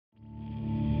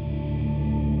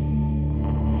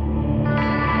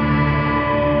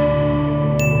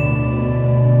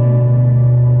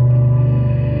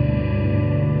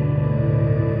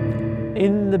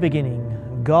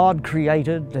beginning, God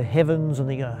created the heavens and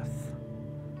the earth.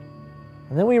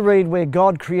 And then we read where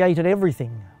God created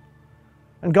everything.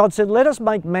 And God said, let us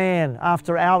make man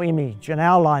after our image and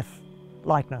our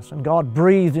likeness. And God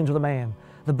breathed into the man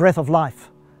the breath of life,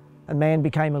 and man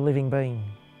became a living being.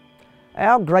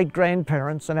 Our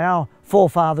great-grandparents and our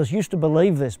forefathers used to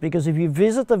believe this, because if you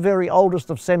visit the very oldest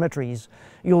of cemeteries,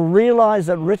 you'll realize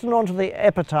that written onto the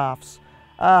epitaphs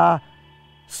are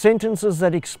sentences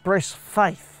that express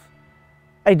faith,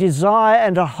 a desire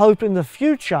and a hope in the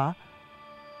future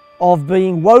of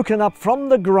being woken up from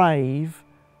the grave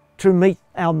to meet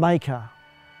our Maker.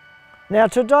 Now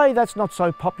today that's not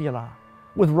so popular.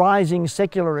 With rising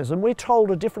secularism, we're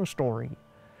told a different story.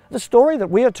 The story that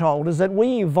we are told is that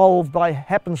we evolved by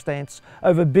happenstance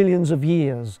over billions of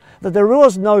years, that there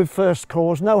was no first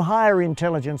cause, no higher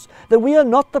intelligence, that we are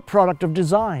not the product of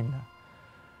design.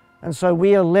 And so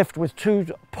we are left with two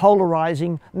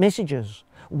polarizing messages.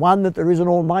 One, that there is an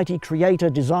almighty creator,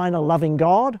 designer, loving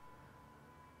God,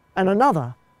 and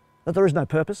another, that there is no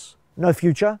purpose, no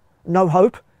future, no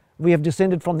hope. We have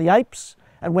descended from the apes,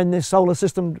 and when this solar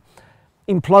system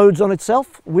implodes on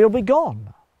itself, we'll be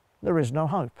gone. There is no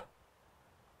hope.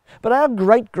 But our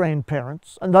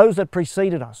great-grandparents and those that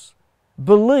preceded us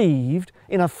believed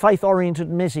in a faith-oriented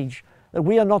message that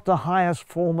we are not the highest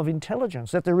form of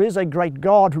intelligence, that there is a great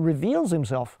God who reveals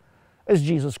himself as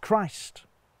Jesus Christ.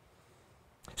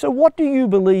 So what do you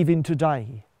believe in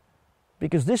today?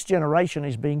 Because this generation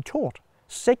is being taught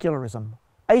secularism,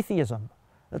 atheism,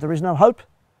 that there is no hope,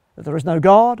 that there is no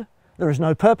God, there is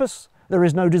no purpose, there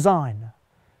is no design.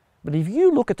 But if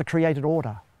you look at the created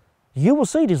order, you will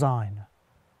see design.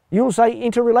 You will see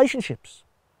interrelationships.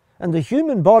 And the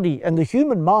human body and the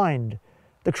human mind,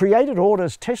 the created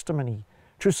order's testimony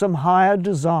to some higher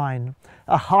design,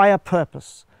 a higher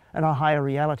purpose, and a higher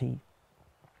reality.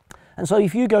 And so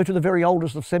if you go to the very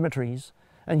oldest of cemeteries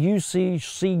and you see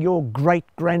your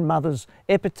great-grandmother's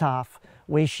epitaph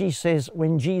where she says,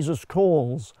 when Jesus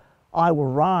calls, I will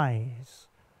rise.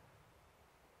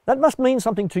 That must mean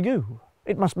something to you.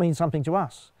 It must mean something to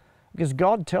us, because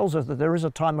God tells us that there is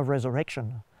a time of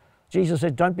resurrection. Jesus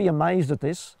said, don't be amazed at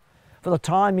this, for the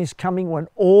time is coming when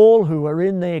all who are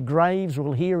in their graves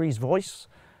will hear his voice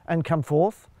and come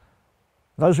forth.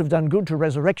 Those who have done good to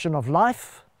resurrection of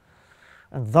life,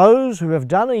 and those who have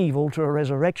done evil to a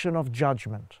resurrection of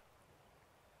judgment.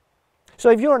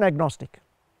 So if you're an agnostic,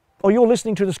 or you're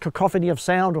listening to this cacophony of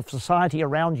sound of society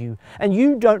around you, and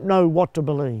you don't know what to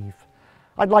believe,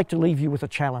 I'd like to leave you with a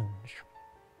challenge.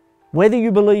 Whether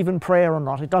you believe in prayer or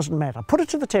not, it doesn't matter. Put it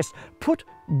to the test. Put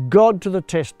God to the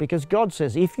test, because God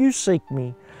says, if you seek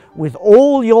me with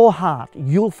all your heart,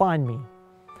 you'll find me.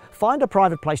 Find a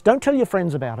private place. Don't tell your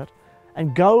friends about it,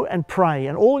 and go and pray.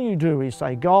 And all you do is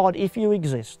say, God, if you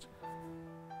exist,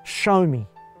 show me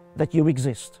that you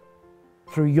exist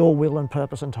through your will and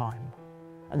purpose and time.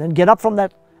 And then get up from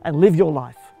that and live your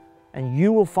life. And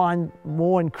you will find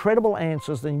more incredible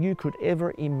answers than you could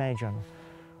ever imagine.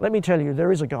 Let me tell you,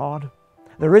 there is a God,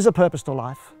 there is a purpose to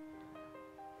life,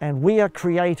 and we are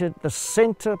created the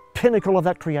center pinnacle of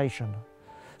that creation.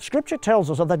 Scripture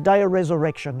tells us of the day of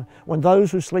resurrection, when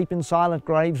those who sleep in silent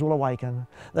graves will awaken,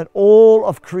 that all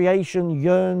of creation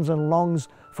yearns and longs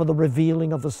for the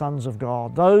revealing of the sons of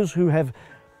God. Those who have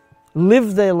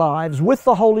lived their lives with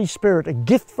the Holy Spirit, a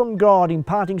gift from God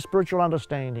imparting spiritual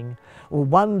understanding, will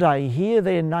one day hear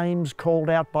their names called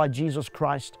out by Jesus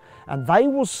Christ, and they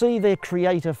will see their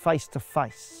Creator face to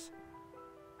face.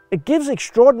 It gives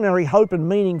extraordinary hope and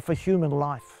meaning for human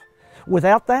life.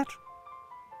 Without that,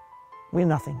 we're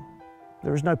nothing.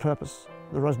 There is no purpose.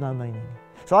 There is no meaning.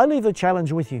 So I leave the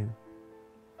challenge with you.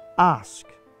 Ask,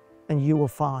 and you will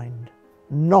find.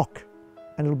 Knock,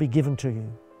 and it'll be given to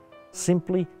you.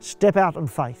 Simply step out in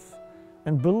faith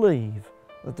and believe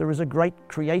that there is a great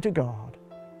Creator God.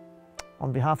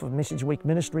 On behalf of Messageweek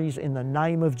Ministries, in the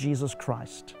name of Jesus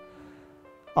Christ,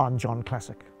 I'm John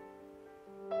Classic.